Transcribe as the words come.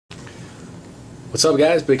What's up,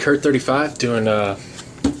 guys? Big Kurt 35 doing a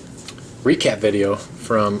recap video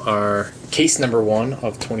from our case number 1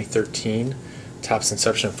 of 2013 Topps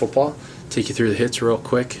Inception Football. Take you through the hits real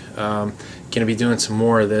quick. Going to be doing some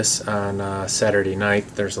more of this on Saturday night.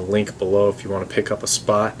 There's a link below if you want to pick up a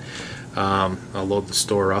spot. I'll load the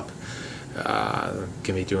store up. Going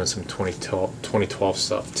to be doing some 2012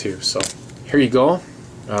 stuff too. So here you go.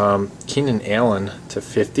 Keenan Allen to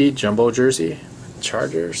 50 jumbo jersey,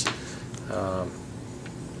 Chargers.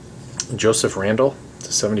 Joseph Randall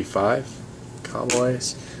to 75,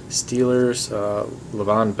 Cowboys. Steelers,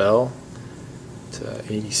 Le'Veon Bell to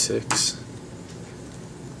 86.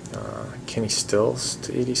 Kenny Stills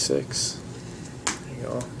to 86. There you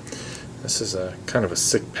go. This is a kind of a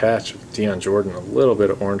sick patch of Dion Jordan. A little bit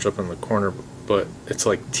of orange up in the corner, but it's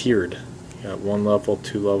like tiered. You got 1 level,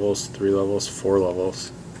 2 levels, 3 levels, 4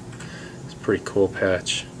 levels. It's a pretty cool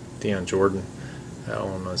patch. Dion Jordan. That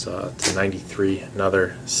one was to 93.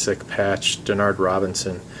 Another sick patch. Denard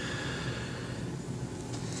Robinson.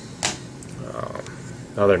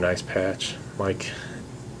 Another nice patch. Mike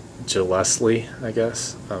Gillespie, I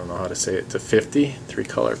guess. I don't know how to say it. To 50.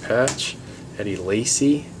 3-color patch. Eddie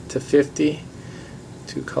Lacy to 50.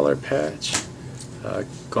 2-color patch.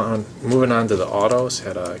 Moving on to the autos.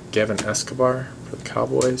 Had Gavin Escobar for the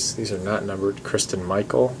Cowboys. These are not numbered. Kristen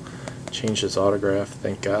Michael. Changed his autograph.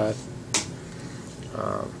 Thank God.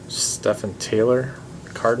 Stephen Taylor,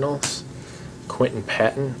 Cardinals. Quentin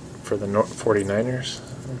Patton for the 49ers.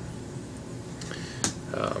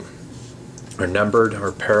 Or numbered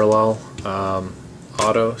or parallel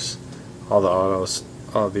autos. All the autos,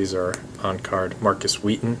 all of these are on card. Marcus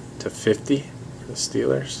Wheaton to 50 for the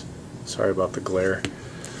Steelers. Sorry about the glare.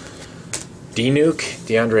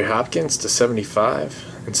 DeAndre Hopkins to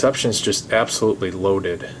 75. Inception's just absolutely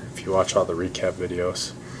loaded if you watch all the recap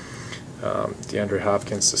videos. DeAndre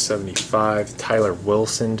Hopkins to 75, Tyler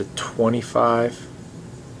Wilson to 25,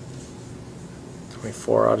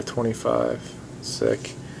 24 out of 25,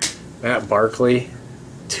 sick. Matt Barkley,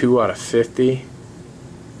 2 out of 50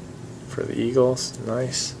 for the Eagles,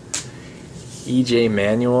 nice. EJ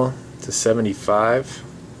Manuel to 75,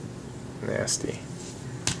 nasty.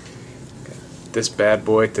 This bad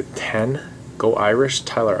boy to 10, Go Irish,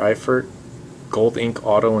 Tyler Eifert, Gold Ink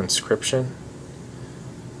Auto Inscription.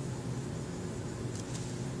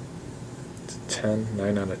 10,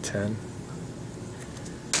 9 out of 10.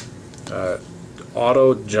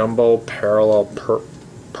 Auto Jumbo Parallel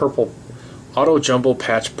Purple. Auto Jumbo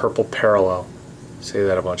Patch Purple Parallel. Say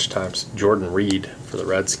that a bunch of times. Jordan Reed for the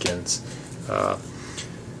Redskins.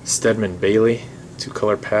 Stedman Bailey,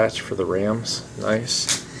 2-color patch for the Rams.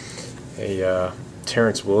 Nice. A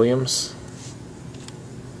Terrence Williams.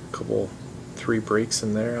 Couple 3 breaks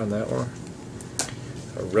in there on that one.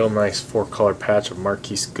 A real nice 4-color patch of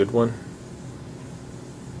Marquise Goodwin.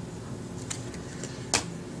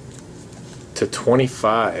 To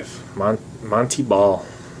 25, Monty Ball.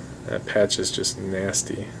 That patch is just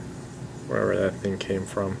nasty, wherever that thing came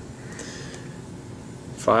from.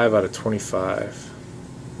 5 out of 25,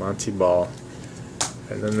 Monty Ball.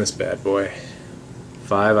 And then this bad boy,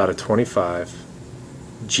 5 out of 25,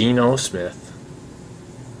 Geno Smith.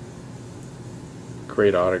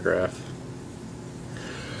 Great autograph.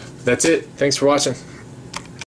 That's it. Thanks for watching.